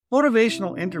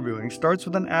Motivational interviewing starts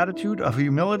with an attitude of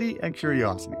humility and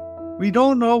curiosity. We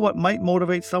don't know what might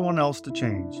motivate someone else to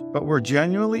change, but we're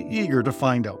genuinely eager to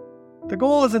find out. The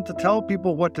goal isn't to tell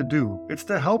people what to do, it's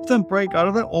to help them break out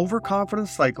of the overconfident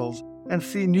cycles and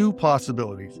see new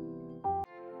possibilities.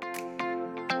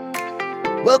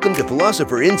 Welcome to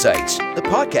Philosopher Insights, the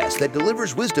podcast that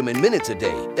delivers wisdom in minutes a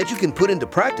day that you can put into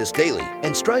practice daily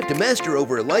and strive to master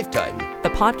over a lifetime. The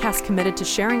podcast committed to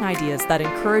sharing ideas that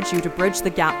encourage you to bridge the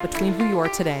gap between who you are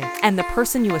today and the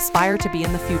person you aspire to be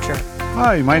in the future.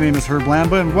 Hi, my name is Herb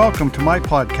Lamba, and welcome to my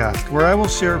podcast, where I will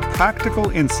share practical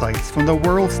insights from the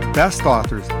world's best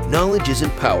authors. Knowledge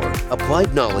isn't power.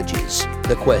 Applied knowledge is.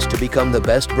 The quest to become the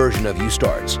best version of you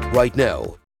starts right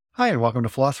now. Hi, and welcome to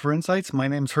Philosopher Insights. My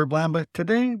name is Herb Lamba.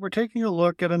 Today, we're taking a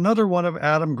look at another one of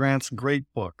Adam Grant's great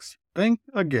books, Think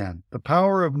Again, The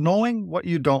Power of Knowing What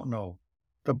You Don't Know.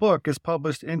 The book is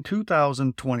published in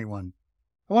 2021.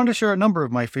 I want to share a number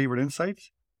of my favorite insights,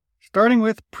 starting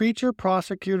with Preacher,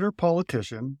 Prosecutor,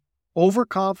 Politician,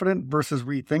 Overconfident versus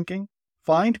Rethinking,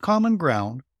 Find Common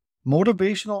Ground,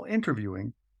 Motivational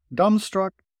Interviewing,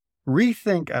 Dumbstruck,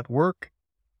 Rethink at Work,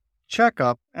 Check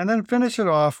Up, and then finish it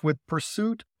off with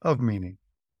Pursuit of Meaning.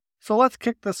 So let's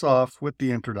kick this off with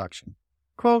the introduction.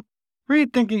 Quote,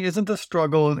 rethinking isn't a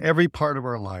struggle in every part of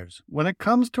our lives. When it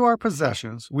comes to our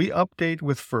possessions, we update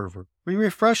with fervor. We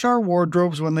refresh our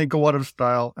wardrobes when they go out of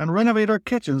style and renovate our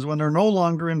kitchens when they're no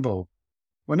longer in vogue.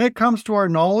 When it comes to our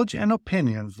knowledge and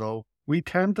opinions, though, we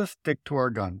tend to stick to our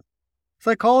guns.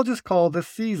 Psychologists call this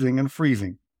seizing and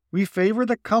freezing. We favor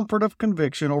the comfort of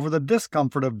conviction over the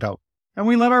discomfort of doubt, and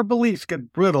we let our beliefs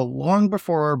get brittle long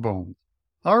before our bones.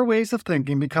 Our ways of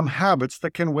thinking become habits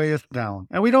that can weigh us down,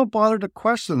 and we don't bother to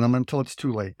question them until it's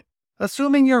too late.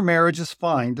 Assuming your marriage is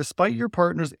fine despite your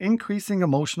partner's increasing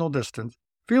emotional distance,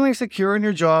 feeling secure in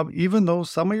your job even though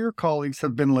some of your colleagues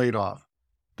have been laid off.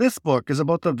 This book is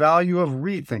about the value of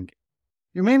rethinking.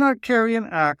 You may not carry an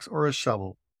axe or a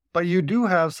shovel, but you do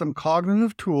have some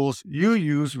cognitive tools you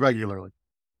use regularly.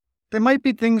 They might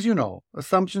be things you know,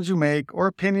 assumptions you make, or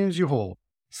opinions you hold.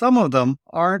 Some of them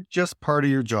aren't just part of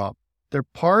your job. They're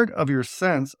part of your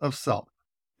sense of self.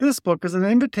 This book is an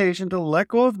invitation to let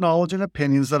go of knowledge and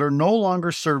opinions that are no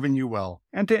longer serving you well,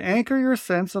 and to anchor your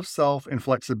sense of self in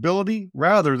flexibility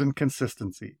rather than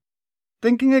consistency.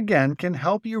 Thinking Again can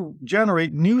help you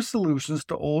generate new solutions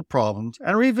to old problems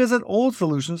and revisit old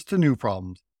solutions to new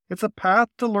problems. It's a path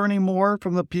to learning more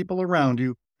from the people around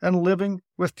you and living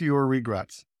with fewer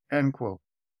regrets. End quote.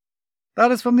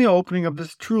 That is from the opening of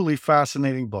this truly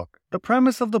fascinating book. The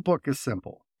premise of the book is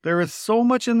simple. There is so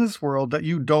much in this world that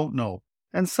you don't know,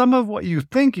 and some of what you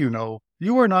think you know,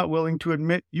 you are not willing to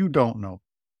admit you don't know.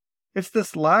 It's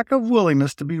this lack of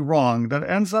willingness to be wrong that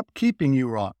ends up keeping you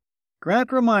wrong.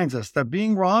 Grant reminds us that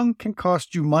being wrong can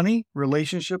cost you money,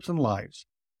 relationships, and lives.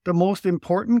 The most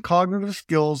important cognitive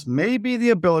skills may be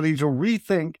the ability to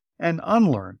rethink and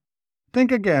unlearn.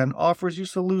 Think Again offers you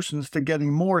solutions to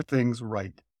getting more things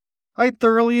right. I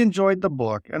thoroughly enjoyed the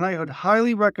book, and I would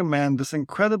highly recommend this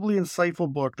incredibly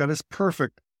insightful book that is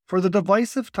perfect for the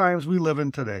divisive times we live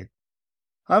in today.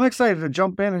 I'm excited to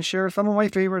jump in and share some of my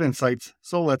favorite insights,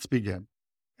 so let's begin.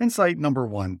 Insight number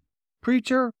 1.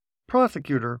 Preacher,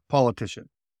 Prosecutor, Politician.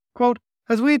 Quote,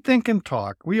 as we think and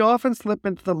talk, we often slip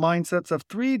into the mindsets of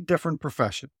 3 different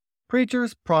professions: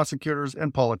 preachers, prosecutors,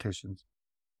 and politicians.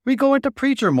 We go into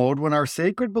preacher mode when our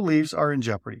sacred beliefs are in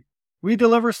jeopardy. We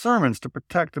deliver sermons to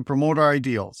protect and promote our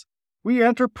ideals. We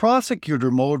enter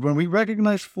prosecutor mode when we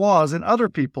recognize flaws in other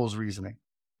people's reasoning.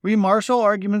 We marshal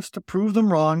arguments to prove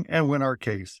them wrong and win our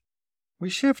case. We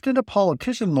shift into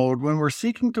politician mode when we're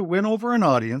seeking to win over an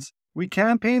audience. We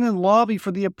campaign and lobby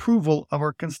for the approval of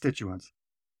our constituents.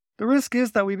 The risk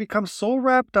is that we become so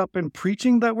wrapped up in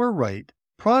preaching that we're right,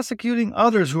 prosecuting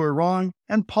others who are wrong,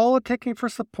 and politicking for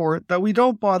support that we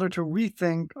don't bother to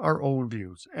rethink our own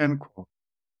views. End quote.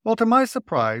 Well, to my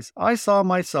surprise, I saw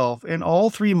myself in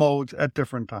all 3 modes at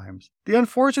different times. The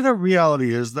unfortunate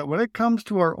reality is that when it comes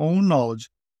to our own knowledge,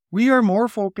 we are more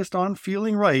focused on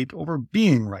feeling right over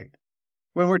being right.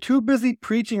 When we're too busy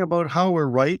preaching about how we're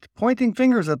right, pointing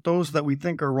fingers at those that we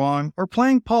think are wrong, or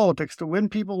playing politics to win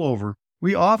people over,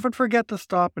 we often forget to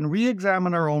stop and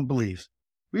re-examine our own beliefs.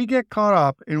 We get caught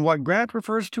up in what Grant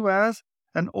refers to as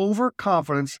an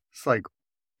overconfidence cycle.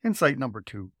 Insight number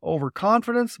 2,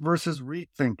 overconfidence versus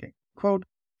rethinking. Quote,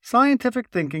 scientific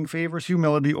thinking favors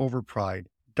humility over pride,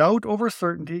 doubt over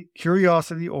certainty,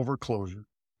 curiosity over closure.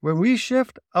 When we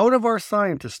shift out of our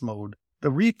scientist mode,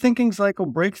 the rethinking cycle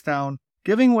breaks down,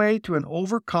 giving way to an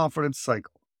overconfidence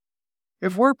cycle.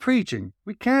 If we're preaching,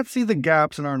 we can't see the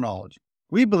gaps in our knowledge.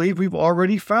 We believe we've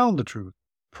already found the truth.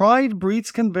 Pride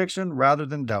breeds conviction rather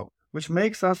than doubt, which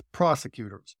makes us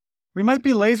prosecutors. We might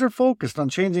be laser-focused on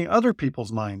changing other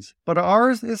people's minds, but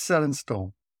ours is set in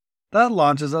stone. That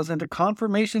launches us into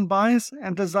confirmation bias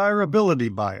and desirability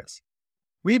bias.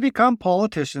 We become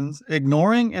politicians,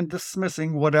 ignoring and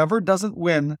dismissing whatever doesn't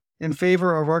win in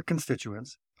favor of our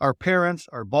constituents, our parents,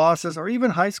 our bosses, or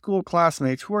even high school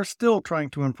classmates who are still trying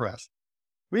to impress.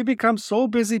 We become so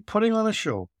busy putting on a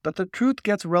show that the truth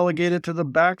gets relegated to the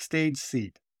backstage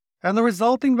seat, and the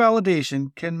resulting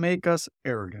validation can make us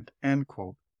arrogant." End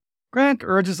quote. Grant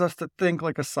urges us to think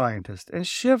like a scientist and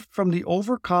shift from the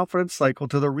overconfident cycle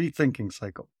to the rethinking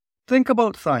cycle. Think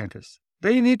about scientists.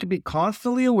 They need to be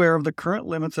constantly aware of the current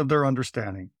limits of their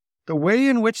understanding. The way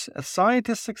in which a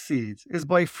scientist succeeds is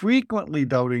by frequently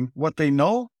doubting what they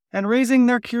know and raising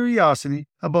their curiosity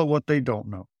about what they don't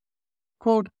know.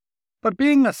 Quote, "But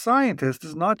being a scientist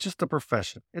is not just a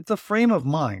profession, it's a frame of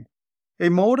mind, a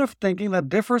mode of thinking that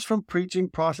differs from preaching,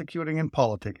 prosecuting, and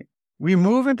politicking. We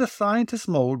move into scientist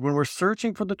mode when we're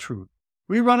searching for the truth.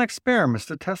 We run experiments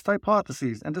to test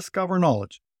hypotheses and discover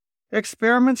knowledge.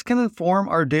 Experiments can inform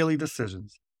our daily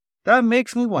decisions. That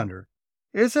makes me wonder,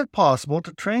 is it possible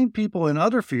to train people in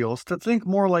other fields to think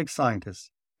more like scientists?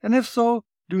 And if so,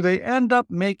 do they end up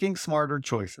making smarter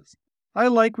choices?" I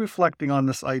like reflecting on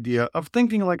this idea of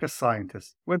thinking like a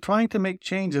scientist when trying to make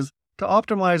changes to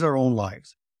optimize our own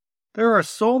lives. There are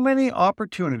so many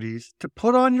opportunities to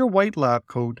put on your white lab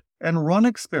coat and run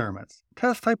experiments,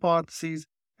 test hypotheses,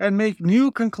 and make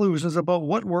new conclusions about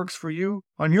what works for you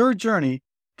on your journey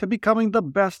to becoming the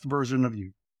best version of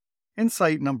you.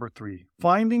 Insight number 3,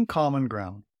 finding common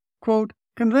ground. Quote,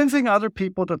 "Convincing other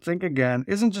people to think again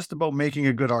isn't just about making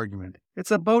a good argument. It's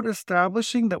about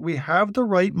establishing that we have the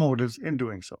right motives in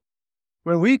doing so.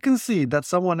 When we concede that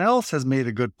someone else has made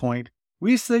a good point,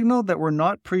 we signal that we're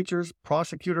not preachers,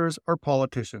 prosecutors, or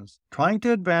politicians trying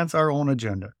to advance our own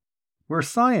agenda. We're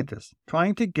scientists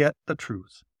trying to get the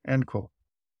truth." End quote.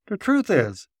 The truth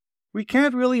is, we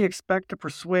can't really expect to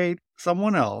persuade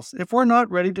someone else if we're not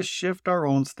ready to shift our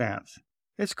own stance.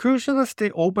 It's crucial to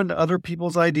stay open to other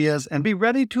people's ideas and be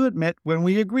ready to admit when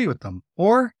we agree with them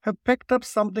or have picked up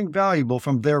something valuable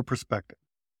from their perspective.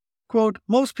 Quote,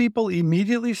 "Most people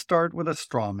immediately start with a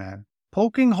straw man,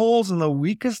 poking holes in the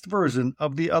weakest version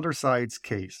of the other side's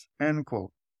case." End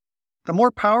quote. The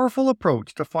more powerful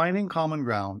approach to finding common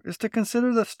ground is to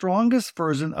consider the strongest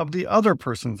version of the other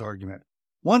person's argument.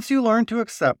 Once you learn to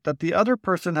accept that the other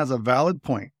person has a valid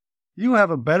point, you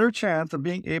have a better chance of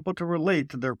being able to relate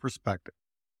to their perspective.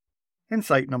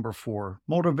 Insight number 4,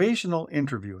 motivational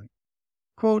interviewing.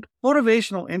 Quote,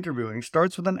 "Motivational interviewing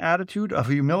starts with an attitude of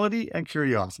humility and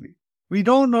curiosity. We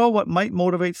don't know what might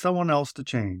motivate someone else to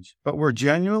change, but we're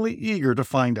genuinely eager to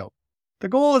find out. The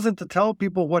goal isn't to tell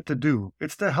people what to do,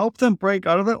 it's to help them break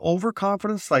out of the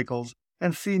overconfident cycles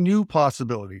and see new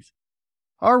possibilities.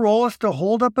 Our role is to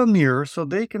hold up a mirror so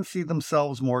they can see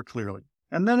themselves more clearly,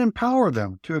 and then empower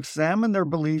them to examine their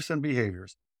beliefs and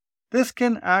behaviors. This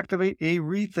can activate a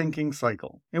rethinking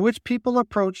cycle in which people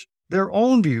approach their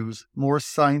own views more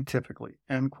scientifically."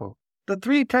 End quote. The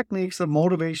 3 techniques of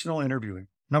motivational interviewing.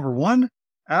 Number 1,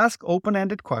 ask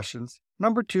open-ended questions.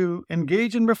 Number 2,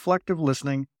 engage in reflective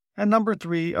listening. And number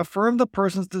 3, affirm the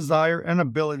person's desire and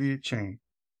ability to change.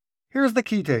 Here's the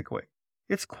key takeaway.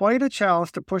 It's quite a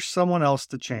challenge to push someone else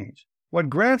to change. What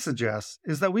Grant suggests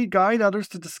is that we guide others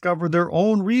to discover their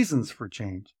own reasons for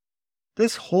change.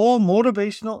 This whole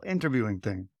motivational interviewing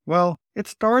thing, well, it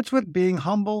starts with being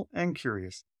humble and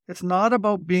curious. It's not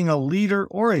about being a leader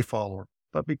or a follower,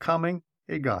 but becoming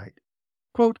a guide.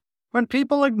 Quote, "When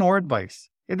people ignore advice,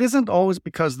 it isn't always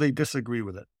because they disagree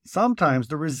with it. Sometimes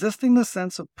they're resisting the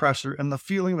sense of pressure and the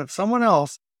feeling that someone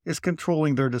else is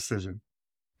controlling their decision.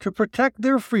 To protect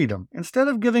their freedom, instead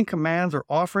of giving commands or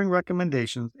offering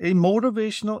recommendations, a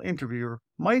motivational interviewer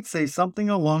might say something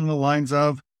along the lines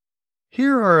of,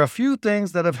 'Here are a few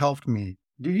things that have helped me.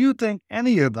 Do you think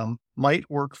any of them might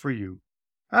work for you?'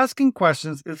 Asking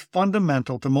questions is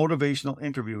fundamental to motivational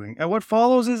interviewing, and what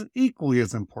follows is equally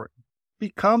as important.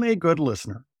 Become a good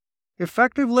listener.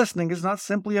 Effective listening is not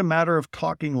simply a matter of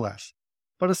talking less,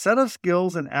 but a set of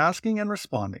skills in asking and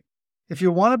responding. If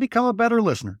you want to become a better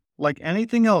listener, like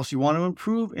anything else you want to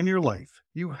improve in your life,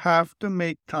 you have to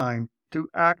make time to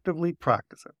actively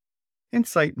practice it."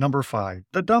 Insight number 5,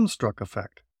 the Dumbstruck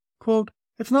effect. Quote,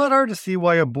 "It's not hard to see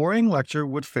why a boring lecture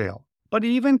would fail, but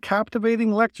even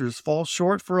captivating lectures fall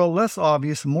short for a less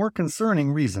obvious, more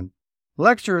concerning reason.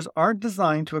 Lectures aren't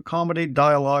designed to accommodate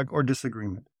dialogue or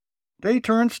disagreement. They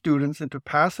turn students into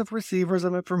passive receivers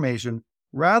of information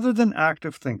rather than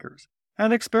active thinkers.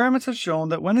 And experiments have shown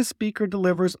that when a speaker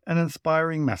delivers an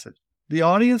inspiring message, the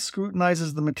audience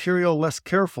scrutinizes the material less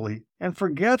carefully and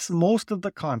forgets most of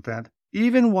the content,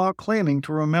 even while claiming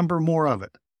to remember more of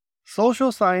it.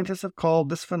 Social scientists have called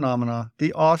this phenomena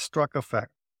the awestruck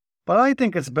effect, but I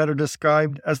think it's better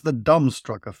described as the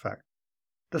dumbstruck effect.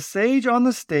 The sage on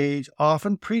the stage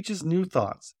often preaches new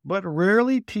thoughts, but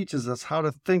rarely teaches us how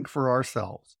to think for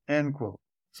ourselves. End quote.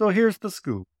 So here's the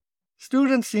scoop.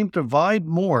 Students seem to vibe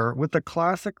more with the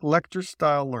classic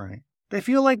lecture-style learning. They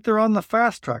feel like they're on the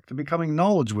fast track to becoming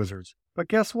knowledge wizards. But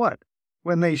guess what?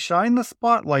 When they shine the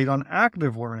spotlight on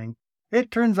active learning,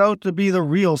 it turns out to be the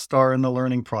real star in the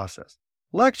learning process.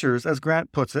 Lectures, as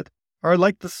Grant puts it, are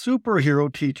like the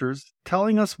superhero teachers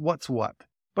telling us what's what.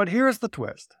 But here's the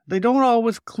twist. They don't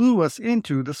always clue us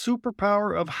into the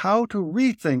superpower of how to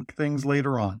rethink things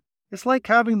later on. It's like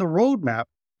having the roadmap,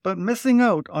 but missing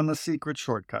out on the secret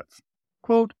shortcuts.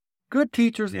 Quote, good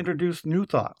teachers introduce new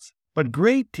thoughts, but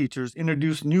great teachers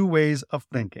introduce new ways of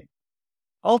thinking.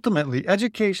 Ultimately,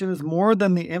 education is more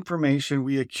than the information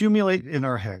we accumulate in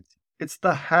our heads. It's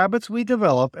the habits we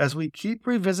develop as we keep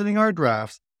revisiting our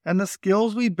drafts and the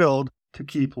skills we build to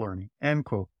keep learning. End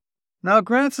quote. Now,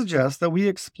 Grant suggests that we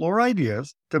explore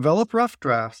ideas, develop rough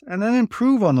drafts, and then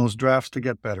improve on those drafts to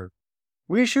get better.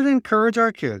 We should encourage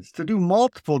our kids to do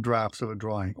multiple drafts of a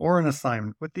drawing or an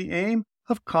assignment with the aim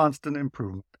of constant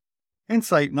improvement.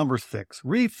 Insight number 6,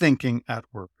 rethinking at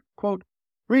work. Quote,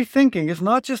 rethinking is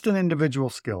not just an individual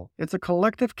skill, it's a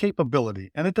collective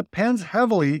capability, and it depends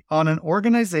heavily on an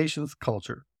organization's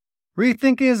culture.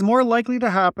 Rethinking is more likely to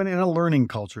happen in a learning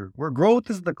culture, where growth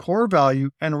is the core value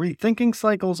and rethinking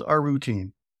cycles are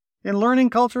routine. In learning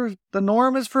cultures, the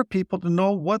norm is for people to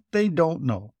know what they don't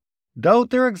know, doubt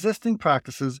their existing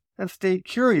practices, and stay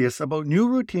curious about new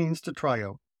routines to try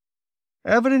out.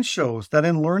 Evidence shows that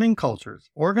in learning cultures,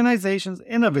 organizations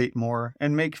innovate more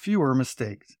and make fewer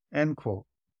mistakes. End quote.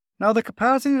 Now, the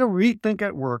capacity to rethink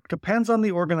at work depends on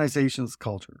the organization's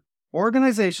culture.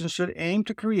 Organizations should aim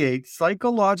to create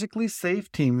psychologically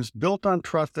safe teams built on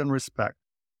trust and respect,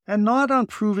 and not on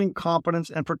proving competence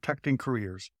and protecting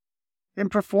careers. In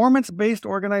performance-based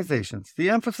organizations, the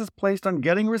emphasis placed on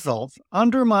getting results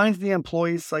undermines the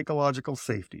employee's psychological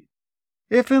safety.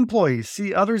 If employees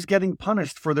see others getting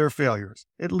punished for their failures,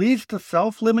 it leads to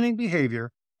self-limiting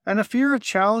behavior and a fear of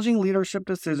challenging leadership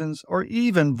decisions or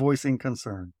even voicing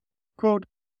concern. Quote,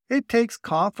 it takes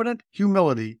confident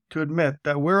humility to admit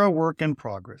that we're a work in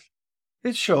progress.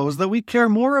 It shows that we care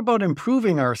more about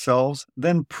improving ourselves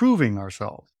than proving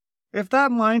ourselves. If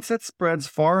that mindset spreads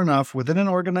far enough within an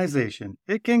organization,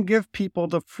 it can give people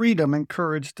the freedom and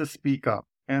courage to speak up.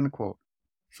 End quote.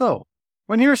 So,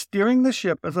 when you're steering the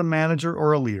ship as a manager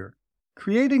or a leader,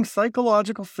 creating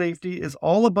psychological safety is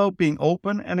all about being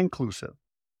open and inclusive.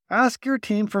 Ask your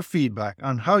team for feedback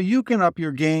on how you can up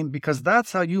your game, because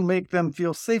that's how you make them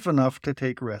feel safe enough to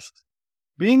take risks.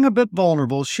 Being a bit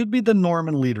vulnerable should be the norm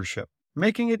in leadership,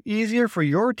 making it easier for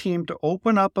your team to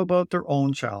open up about their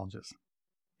own challenges.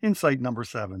 Insight number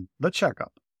 7, the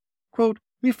checkup. Quote,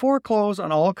 we foreclose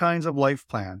on all kinds of life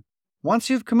plan. Once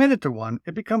you've committed to one,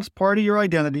 it becomes part of your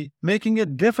identity, making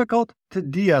it difficult to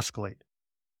de-escalate.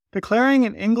 Declaring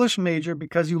an English major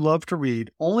because you love to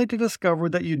read, only to discover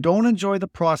that you don't enjoy the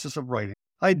process of writing.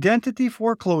 Identity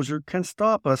foreclosure can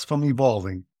stop us from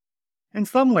evolving. In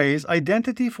some ways,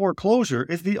 identity foreclosure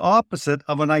is the opposite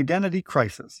of an identity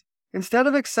crisis. Instead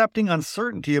of accepting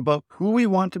uncertainty about who we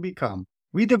want to become,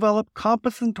 we develop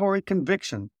compensatory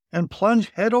conviction and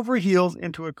plunge head over heels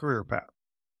into a career path.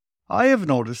 I have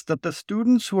noticed that the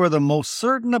students who are the most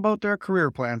certain about their career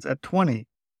plans at 20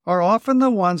 are often the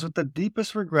ones with the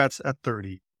deepest regrets at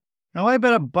 30. Now, I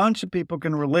bet a bunch of people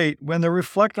can relate when they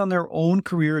reflect on their own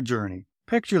career journey.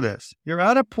 Picture this. You're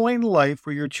at a point in life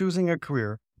where you're choosing a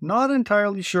career, not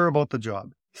entirely sure about the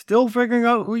job, still figuring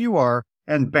out who you are,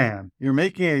 and bam, you're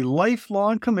making a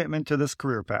lifelong commitment to this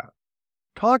career path.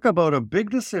 Talk about a big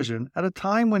decision at a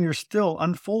time when you're still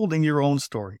unfolding your own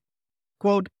story.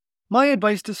 Quote, my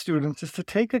advice to students is to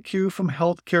take a cue from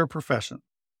healthcare professions.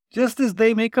 Just as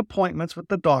they make appointments with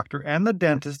the doctor and the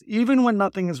dentist even when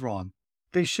nothing is wrong,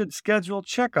 they should schedule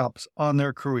checkups on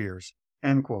their careers.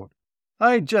 End quote.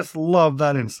 I just love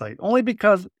that insight, only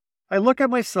because I look at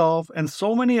myself and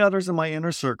so many others in my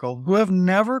inner circle who have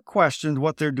never questioned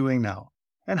what they're doing now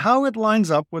and how it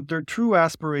lines up with their true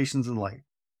aspirations in life.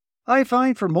 I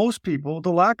find for most people,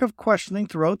 the lack of questioning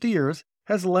throughout the years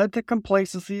has led to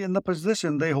complacency in the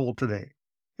position they hold today.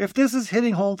 If this is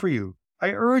hitting home for you,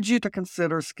 I urge you to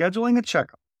consider scheduling a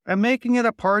checkup and making it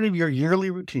a part of your yearly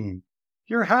routine.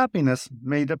 Your happiness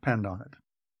may depend on it.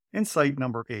 Insight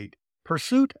number 8,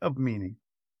 pursuit of meaning.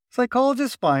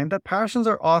 Psychologists find that passions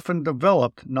are often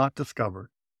developed, not discovered.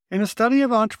 In a study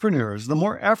of entrepreneurs, the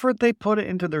more effort they put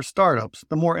into their startups,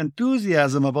 the more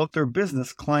enthusiasm about their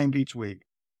business climbed each week.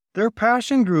 Their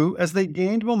passion grew as they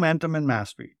gained momentum and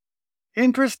mastery.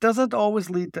 Interest doesn't always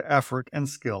lead to effort and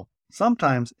skill.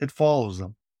 Sometimes it follows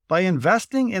them. By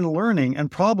investing in learning and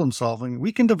problem solving,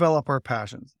 we can develop our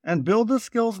passions and build the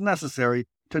skills necessary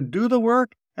to do the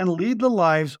work and lead the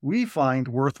lives we find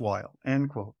worthwhile.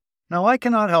 End quote. Now, I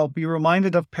cannot help be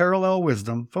reminded of parallel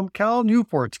wisdom from Cal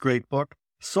Newport's great book,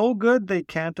 So Good They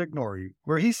Can't Ignore You,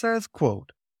 where he says,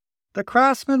 quote, "The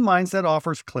craftsman mindset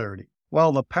offers clarity,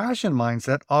 while the passion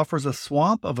mindset offers a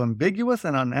swamp of ambiguous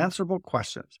and unanswerable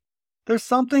questions. There's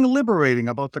something liberating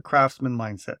about the craftsman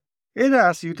mindset. It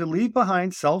asks you to leave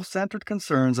behind self-centered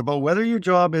concerns about whether your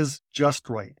job is just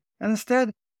right, and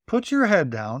instead put your head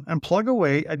down and plug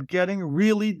away at getting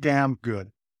really damn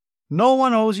good. No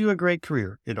one owes you a great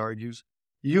career," it argues.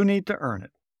 "You need to earn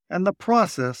it, and the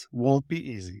process won't be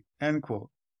easy." End quote.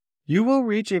 You will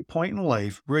reach a point in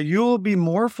life where you will be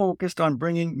more focused on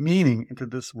bringing meaning into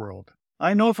this world.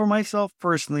 I know for myself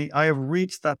personally, I have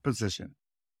reached that position.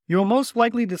 You will most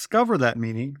likely discover that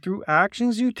meaning through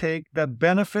actions you take that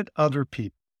benefit other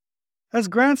people. As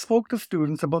Grant spoke to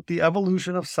students about the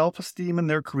evolution of self-esteem in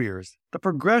their careers, the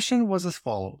progression was as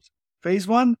follows. Phase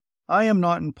 1, I am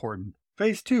not important.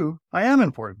 Phase 2, I am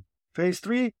important. Phase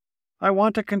 3, I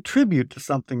want to contribute to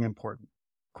something important.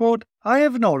 Quote, "I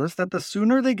have noticed that the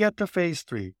sooner they get to phase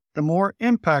 3, the more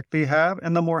impact they have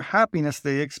and the more happiness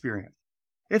they experience.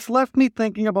 It's left me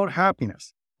thinking about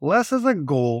happiness, less as a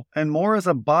goal and more as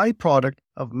a byproduct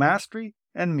of mastery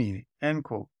and meaning." End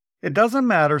quote. It doesn't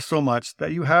matter so much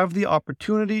that you have the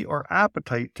opportunity or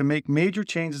appetite to make major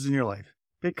changes in your life,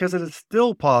 because it is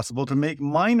still possible to make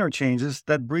minor changes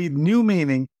that breathe new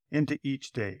meaning into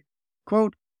each day.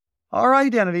 Quote, "Our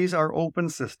identities are open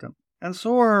system, and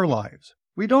so are our lives.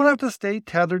 We don't have to stay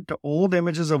tethered to old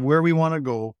images of where we want to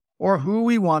go or who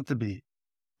we want to be.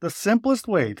 The simplest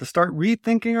way to start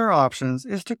rethinking our options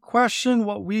is to question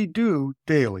what we do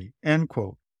daily." End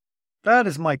quote. That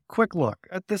is my quick look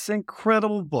at this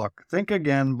incredible book, Think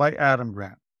Again by Adam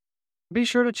Grant. Be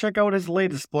sure to check out his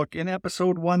latest book in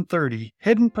episode 130,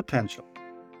 Hidden Potential.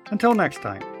 Until next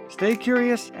time, stay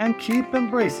curious and keep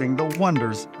embracing the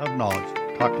wonders of knowledge.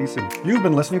 Talk to you soon. You've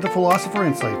been listening to Philosopher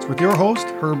Insights with your host,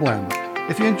 Herb Lambert.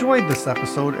 If you enjoyed this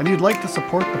episode and you'd like to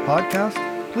support the podcast,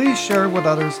 please share it with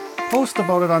others, post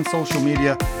about it on social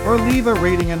media, or leave a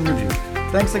rating and review.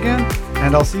 Thanks again,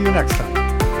 and I'll see you next time.